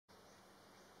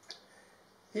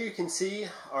Here you can see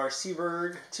our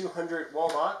Seeburg 200 wall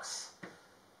box.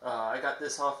 I got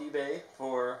this off eBay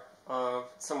for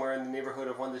somewhere in the neighborhood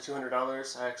of $100 to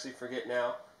 $200. I actually forget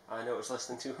now. I know it was less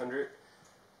than $200.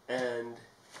 And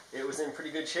it was in pretty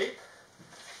good shape.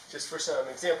 Just for some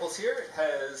examples here, it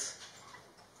has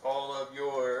all of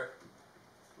your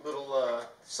little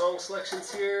song selections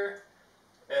here.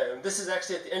 And this is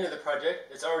actually at the end of the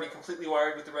project. It's already completely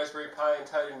wired with the Raspberry Pi and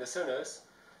tied into Sonos.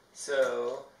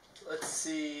 So let's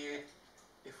see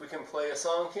if we can play a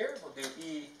song here. We'll do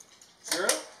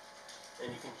E0,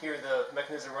 and you can hear the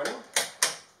mechanism running.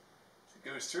 It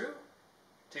goes through,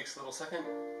 takes a little second,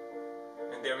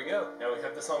 and there we go. Now we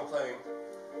have the song playing.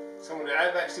 So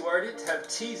I've actually wired it to have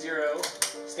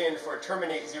T0 stand for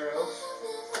terminate 0,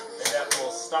 and that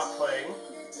will stop playing.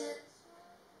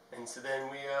 And so then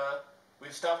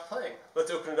we've stopped playing. Let's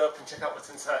open it up and check out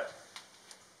what's inside.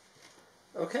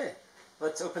 Okay,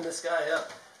 let's open this guy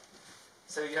up.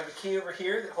 So you have a key over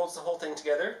here that holds the whole thing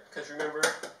together, because remember,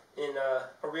 in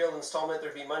a real installment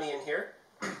there'd be money in here.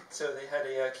 So they had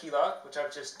a key lock, which I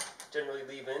would just generally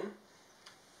leave in.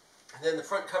 And then the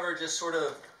front cover just sort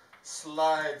of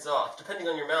slides off. Depending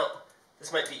on your mount,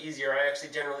 this might be easier. I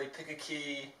actually generally pick a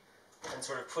key and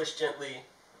sort of push gently,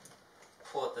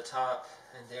 pull at the top,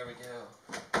 and there we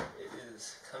go. It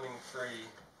is coming free.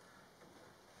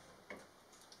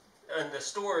 In the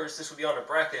stores, this would be on a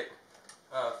bracket.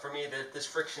 For me, this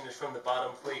friction is from the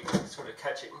bottom plate sort of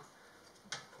catching.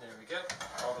 There we go,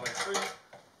 all the way through.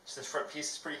 So this front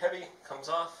piece is pretty heavy, comes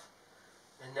off.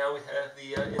 And now we have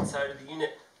the inside of the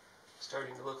unit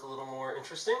starting to look a little more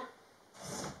interesting.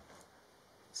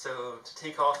 So to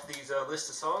take off these list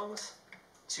of songs,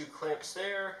 2 clamps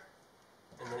there,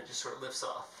 and then it just sort of lifts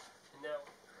off. And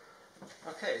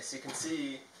now, okay, so you can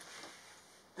see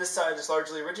this side is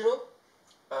largely original.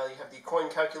 You have the coin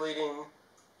calculating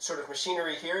sort of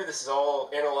machinery here. This is all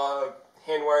analog,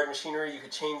 hand-wired machinery. You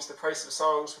could change the price of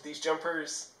songs with these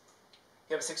jumpers.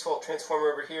 You have a 6-volt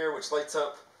transformer over here, which lights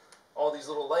up all these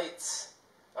little lights.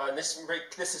 And this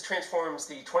transforms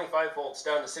the 25 volts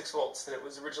down to 6 volts that it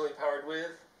was originally powered with.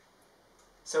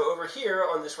 So over here,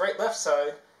 on this right-left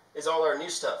side, is all our new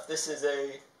stuff. This is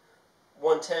a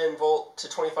 110 volt to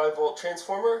 25 volt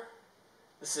transformer.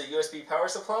 This is a USB power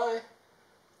supply.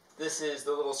 This is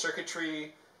the little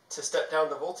circuitry to step down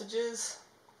the voltages.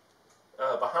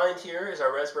 Behind here is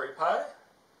our Raspberry Pi.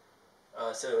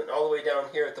 So all the way down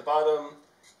here at the bottom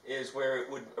is where it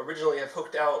would originally have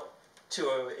hooked out to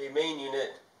a main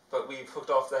unit, but we've hooked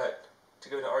off that to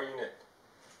go to our unit.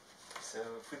 So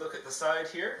if we look at the side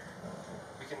here,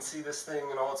 we can see this thing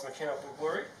in all its mechanical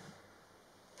glory.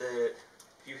 That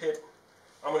if you hit,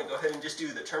 I'm going to go ahead and just do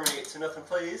the terminate so nothing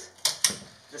plays.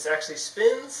 This actually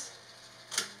spins,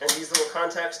 and these little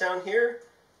contacts down here,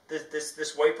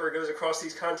 this wiper goes across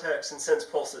these contacts and sends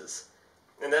pulses.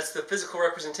 And that's the physical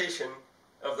representation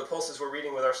of the pulses we're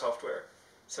reading with our software.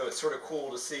 So it's sort of cool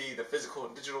to see the physical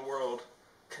and digital world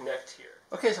connect here.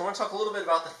 Okay, so I want to talk a little bit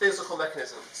about the physical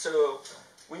mechanism. So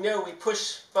we know we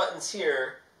push buttons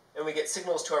here and we get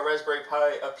signals to our Raspberry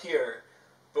Pi up here.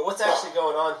 But what's actually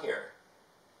going on here?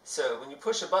 So when you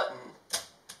push a button,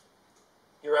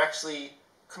 you're actually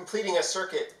completing a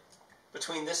circuit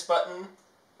between this button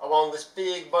along this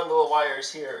big bundle of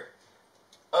wires here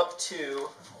up to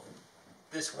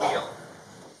this wheel.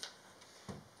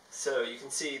 So you can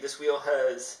see this wheel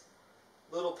has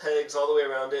little pegs all the way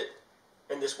around it,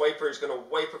 and this wiper is going to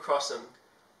wipe across them.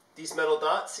 These metal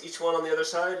dots, each one on the other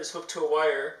side, is hooked to a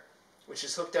wire which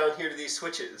is hooked down here to these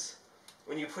switches.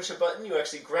 When you push a button, you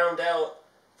actually ground out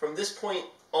from this point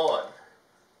on.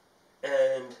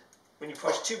 And when you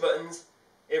push 2 buttons,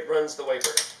 it runs the wiper.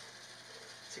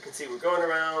 So you can see we're going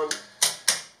around,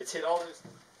 it's hit all those.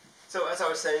 So as I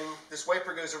was saying, this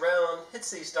wiper goes around, hits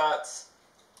these dots,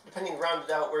 depending rounded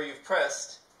out where you've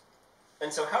pressed.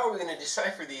 And so how are we going to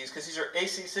decipher these? Because these are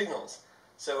AC signals.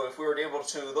 So if we were able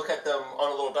to look at them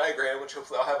on a little diagram, which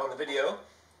hopefully I'll have on the video,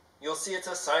 you'll see it's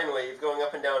a sine wave going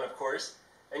up and down, of course.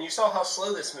 And you saw how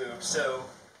slow this moves. So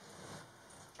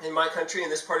in my country, in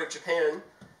this part of Japan,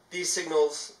 these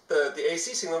signals, the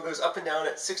AC signal goes up and down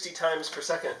at 60 times per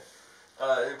second.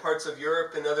 In parts of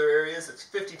Europe and other areas, it's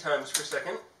 50 times per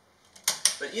second.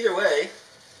 But either way,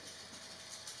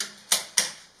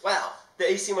 wow, the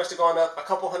AC must have gone up a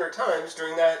couple hundred times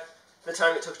during the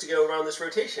time it took to go around this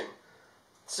rotation.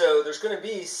 So there's going to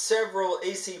be several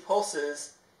AC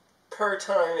pulses per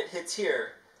time it hits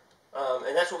here.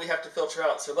 And that's what we have to filter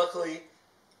out. So luckily,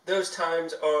 those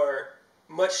times are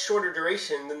much shorter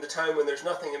duration than the time when there's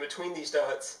nothing in between these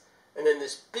dots, and then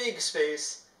this big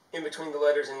space in between the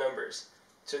letters and numbers.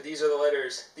 So these are the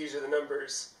letters, these are the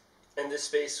numbers, and this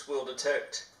space will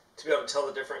detect to be able to tell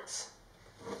the difference.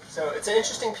 So it's an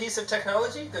interesting piece of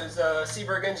technology. Those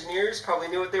Seeburg engineers probably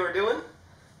knew what they were doing.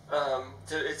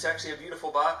 It's actually a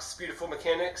beautiful box, beautiful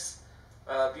mechanics,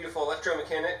 beautiful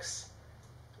electromechanics,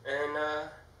 and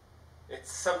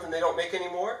it's something they don't make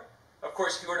anymore. Of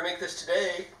course, if you were to make this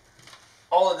today,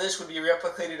 all of this would be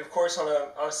replicated, of course, on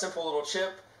a simple little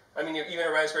chip. I mean, even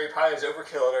a Raspberry Pi is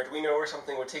overkill, and Arduino or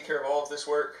something would take care of all of this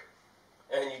work,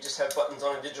 and you just have buttons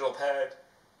on a digital pad,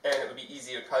 and it would be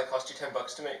easy. It would probably cost you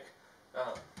 $10 to make.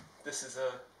 This is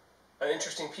an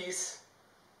interesting piece,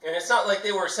 and it's not like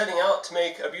they were setting out to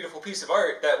make a beautiful piece of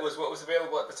art. That was what was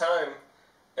available at the time,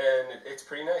 and it's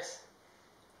pretty nice.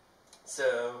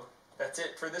 So that's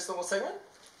it for this little segment.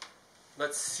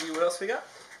 Let's see what else we got.